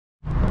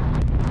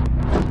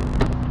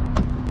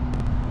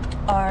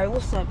Alright,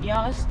 what's up,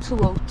 y'all? It's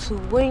 202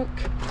 Wink,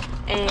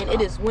 and it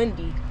is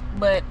windy,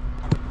 but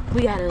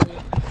we gotta.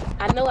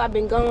 I know I've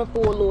been gone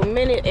for a little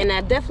minute, and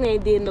I definitely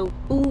ain't did no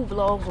food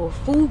vlogs or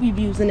food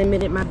reviews in a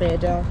minute. My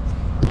bad, y'all.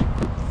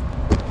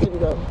 Here we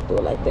go. Do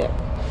it like that.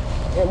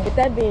 And with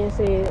that being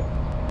said,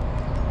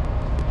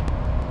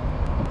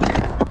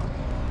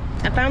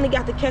 I finally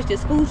got to catch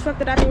this food truck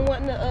that I've been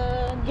wanting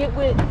to get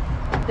with,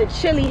 the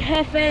chili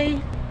Jefe.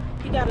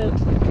 You gotta.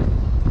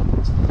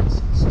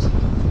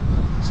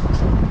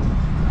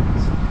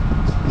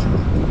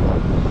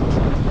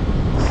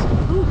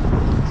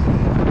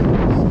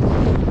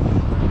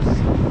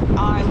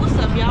 Alright, what's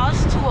up, y'all?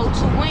 It's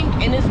 202 Wink,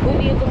 and it's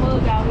windy as a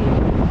mug out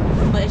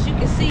here. But as you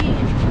can see,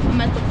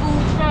 I'm at the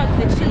food truck,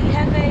 the chili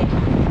Jefe.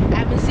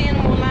 I've been seeing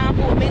them online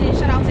for a minute.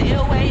 Shout out to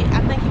Elway. I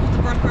think he was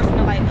the first person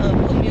to like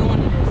put me on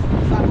to this,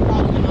 so I can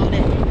follow him and all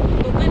that.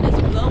 The wind is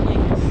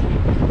blowing.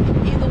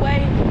 Either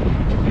way,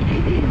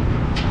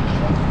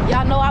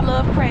 y'all know I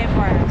love crab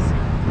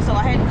fries, so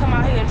I had to come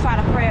out here and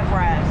try the crab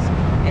fries.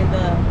 And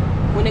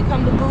when it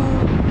comes to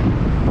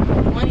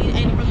food, money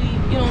ain't really,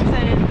 you know what I'm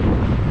saying?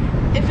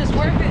 If it's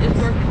worth it, it's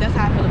worth it. That's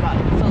how I feel about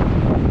it. So,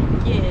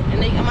 yeah. And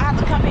I'm going to have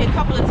to come here a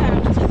couple of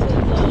times just because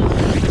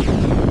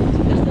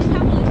there's a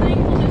couple of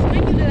things on this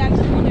menu that I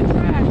just want to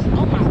try.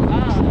 Oh, my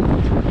God.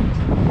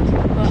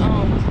 But,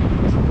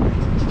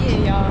 yeah,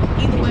 y'all.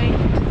 Either way,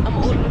 I'm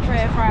going to order the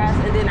crab fries,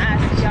 and then I'll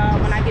see y'all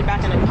when I get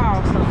back in the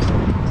car or something.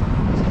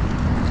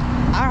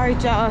 All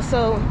right, y'all.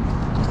 So,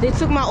 they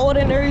took my order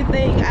and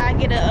everything. I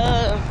get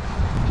a,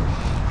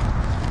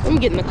 let me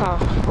get in the car.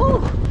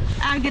 Ooh.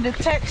 I get a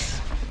text.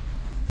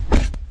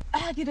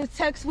 I get a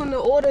text when the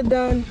order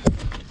done.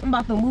 I'm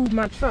about to move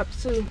my truck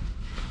too.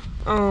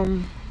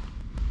 No,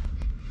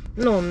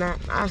 I'm not.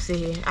 I'll sit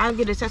here. I'll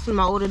get a text when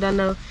my order done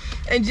though.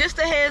 And just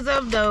a heads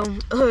up though,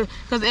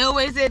 because they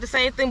always said the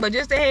same thing, but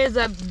just a heads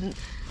up,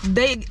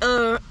 they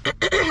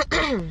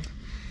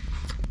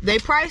they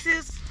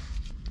prices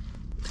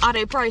are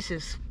they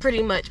prices,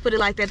 pretty much. Put it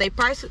like that. They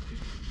prices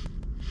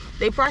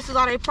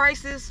are they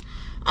prices.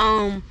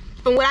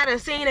 From what I done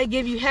seen, they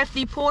give you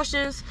hefty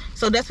portions,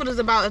 so that's what it's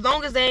about. As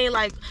long as they ain't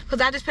like, cause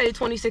I just paid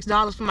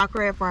 $26 for my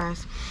crab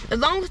fries. As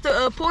long as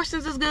the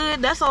portions is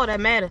good, that's all that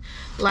matter.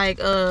 Like,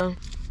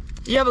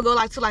 you ever go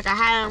like to like a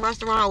high-end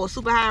restaurant or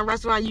super high-end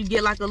restaurant, you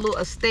get like a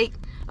low-ass steak,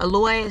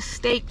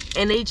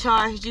 and they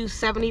charge you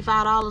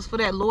 $75 for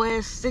that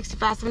low-ass,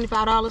 $65,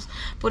 $75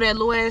 for that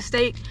low-ass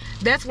steak.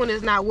 That's when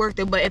it's not worth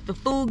it. But if the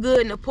food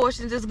good and the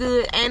portions is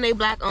good, and they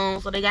black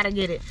owned, so they gotta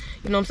get it.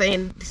 You know what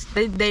I'm saying?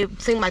 They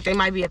seem like they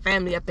might be a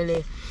family up in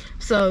there.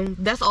 So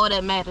that's all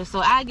that matters. So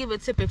I give a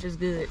tip if it's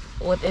good,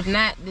 or if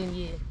not, then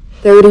yeah.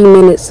 30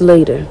 minutes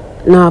later.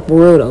 Nah, for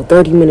real though,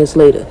 30 minutes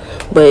later.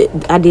 But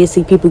I did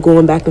see people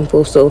going back and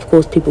forth, so of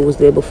course people was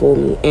there before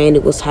me, and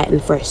it was hot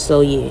and fresh,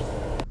 so yeah.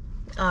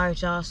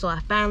 Alright, y'all, so I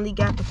finally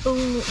got the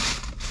food.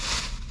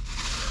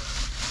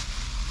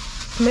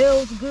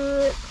 Smells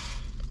good.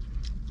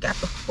 Got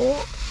the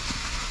fork.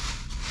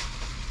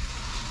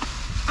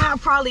 I'll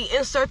probably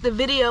insert the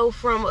video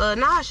from,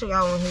 I'll show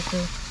y'all on here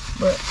too.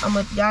 But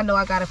y'all know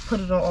I gotta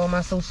put it on all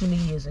my social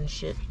medias and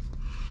shit.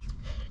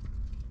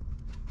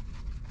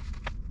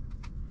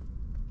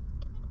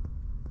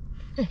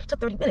 It took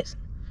 30 minutes.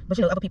 But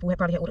you know, other people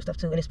probably had ordered stuff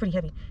too, and it's pretty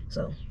heavy.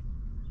 So,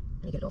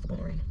 let me get it off the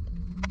boomerang.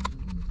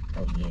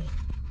 Oh yeah.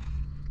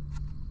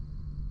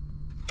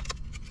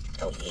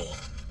 Oh yeah.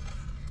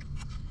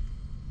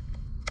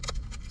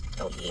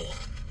 Oh yeah.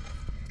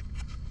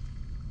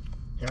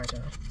 Alright,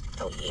 y'all.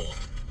 Oh yeah.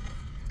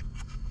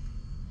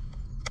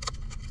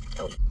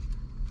 Oh yeah.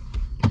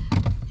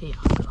 Here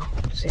y'all go.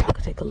 So y'all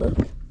can take a look.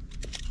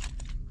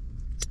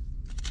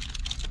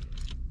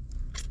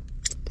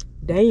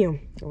 Damn,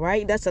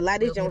 right? That's a lot.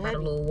 This don't have a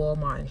little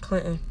Walmart in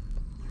Clinton.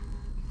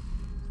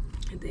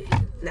 And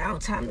then now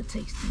time to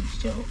taste these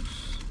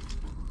jokes.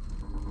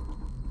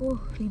 Oh,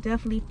 he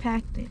definitely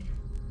packed it.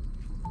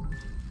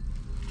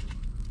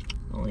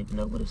 I don't even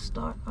know where to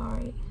start. All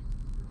right.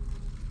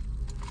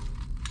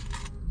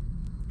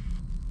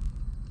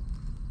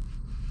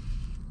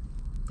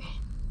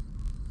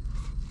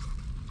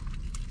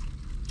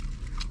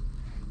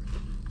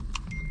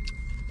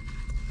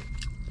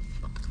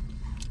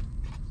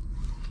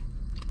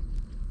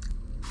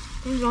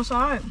 These ones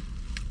are alright.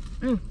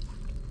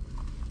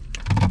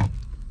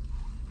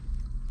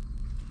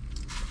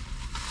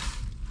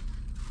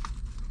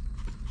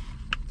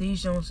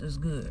 These joints is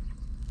good.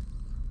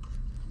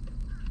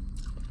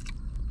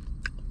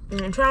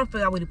 And I'm trying to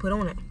figure out what to put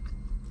on it.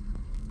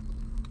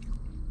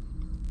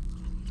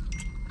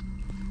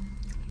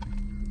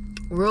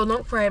 Real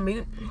lump crab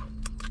meat.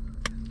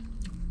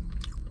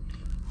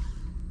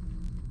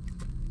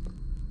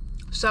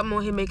 Something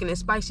on here making it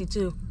spicy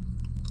too.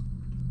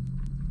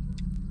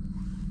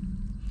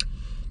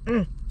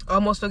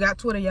 Almost forgot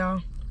Twitter,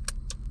 y'all.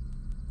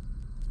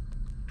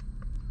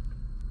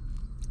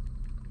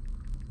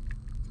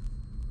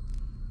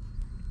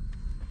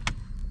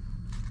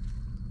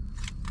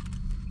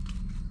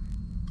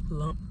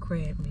 Lump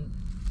crab meat.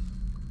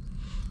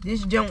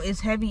 This joint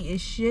is heavy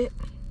as shit.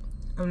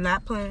 I'm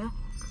not playing.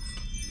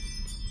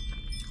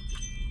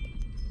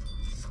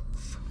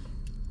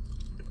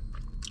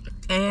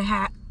 And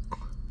hot.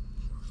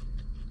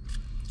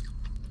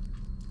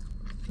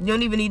 You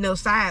don't even need no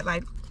side,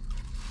 like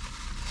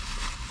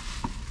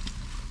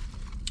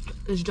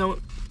this don't,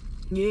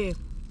 yeah.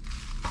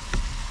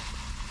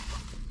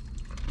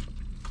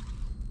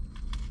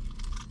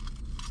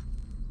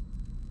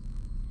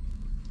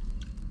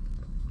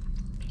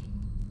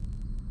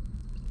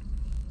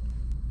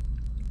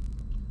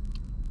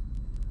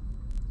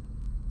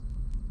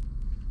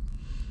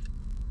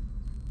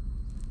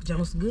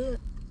 Jones good.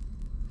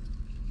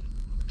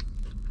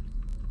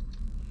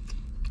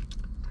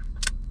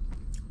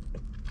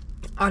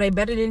 Are they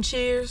better than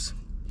Cheers?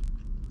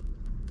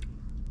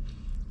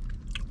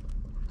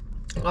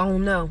 I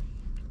don't know.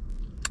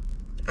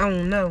 I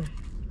don't know.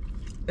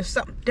 There's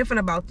something different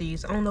about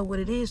these. I don't know what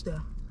it is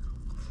though.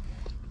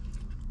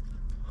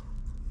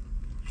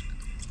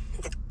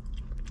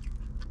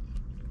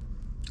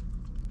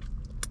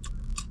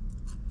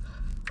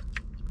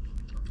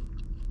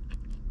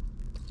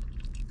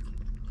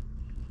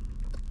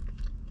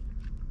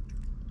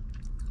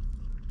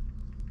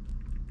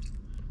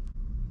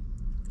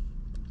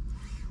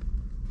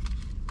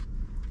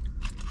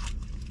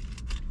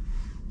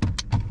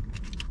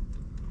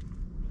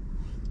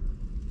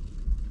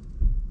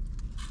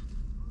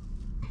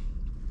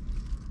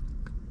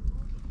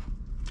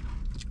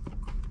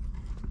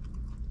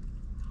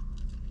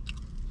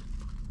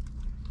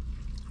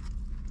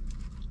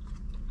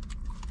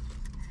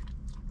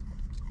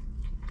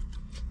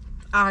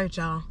 All right,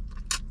 y'all.